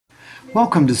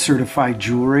Welcome to Certified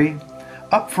Jewelry.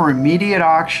 Up for immediate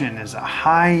auction is a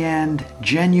high-end,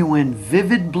 genuine,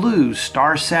 vivid blue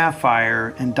star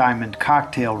sapphire and diamond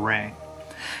cocktail ring.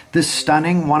 This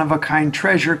stunning, one-of-a-kind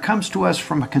treasure comes to us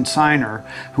from a consignor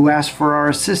who asked for our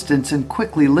assistance in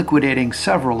quickly liquidating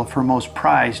several of her most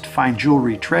prized fine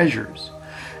jewelry treasures.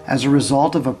 As a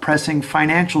result of a pressing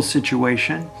financial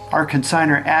situation, our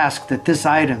consignor asked that this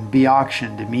item be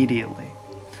auctioned immediately.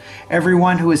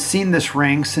 Everyone who has seen this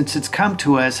ring since it's come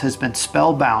to us has been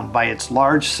spellbound by its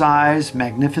large size,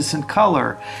 magnificent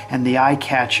color, and the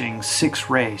eye-catching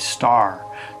six-ray star.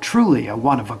 Truly a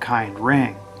one-of-a-kind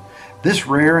ring. This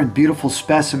rare and beautiful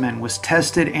specimen was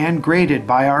tested and graded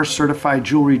by our certified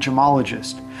jewelry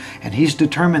gemologist, and he's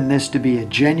determined this to be a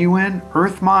genuine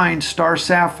earth-mined star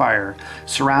sapphire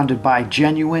surrounded by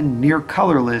genuine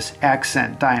near-colorless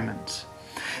accent diamonds.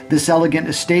 This elegant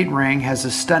estate ring has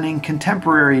a stunning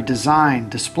contemporary design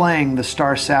displaying the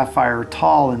star sapphire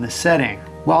tall in the setting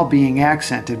while being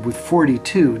accented with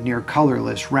 42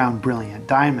 near-colorless round brilliant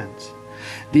diamonds.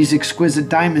 These exquisite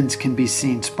diamonds can be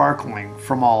seen sparkling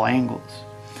from all angles.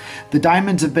 The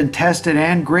diamonds have been tested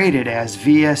and graded as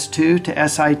VS2 to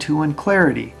SI2 in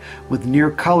clarity, with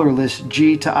near-colorless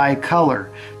G to I color,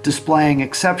 displaying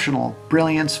exceptional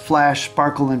brilliance, flash,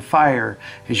 sparkle, and fire,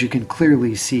 as you can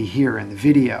clearly see here in the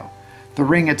video. The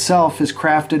ring itself is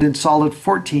crafted in solid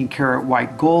 14-karat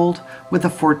white gold with a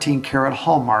 14-karat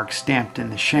hallmark stamped in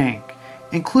the shank.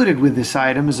 Included with this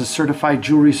item is a certified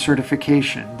jewelry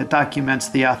certification that documents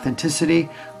the authenticity,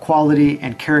 quality,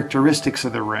 and characteristics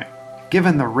of the ring.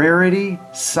 Given the rarity,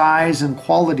 size, and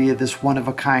quality of this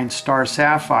one-of-a-kind star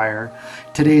sapphire,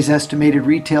 today's estimated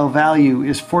retail value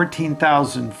is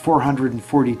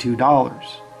 $14,442.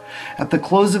 At the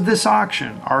close of this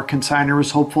auction, our consignor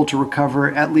is hopeful to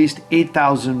recover at least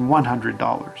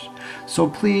 $8,100. So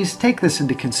please take this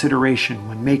into consideration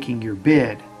when making your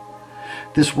bid.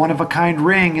 This one-of-a-kind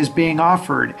ring is being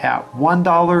offered at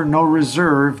 $1 no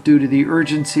reserve due to the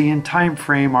urgency and time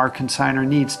frame our consignor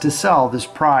needs to sell this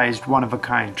prized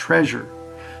one-of-a-kind treasure.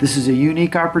 This is a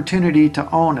unique opportunity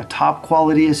to own a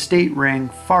top-quality estate ring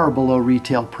far below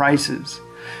retail prices.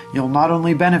 You'll not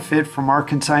only benefit from our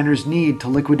consignor's need to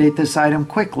liquidate this item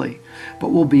quickly,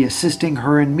 but will be assisting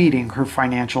her in meeting her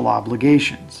financial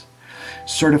obligations.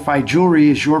 Certified Jewelry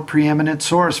is your preeminent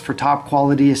source for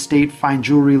top-quality estate fine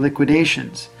jewelry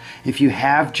liquidations. If you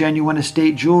have genuine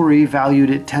estate jewelry valued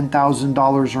at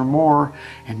 $10,000 or more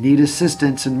and need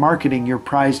assistance in marketing your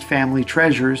prized family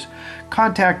treasures,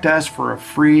 contact us for a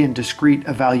free and discreet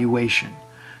evaluation.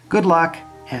 Good luck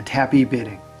and happy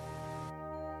bidding.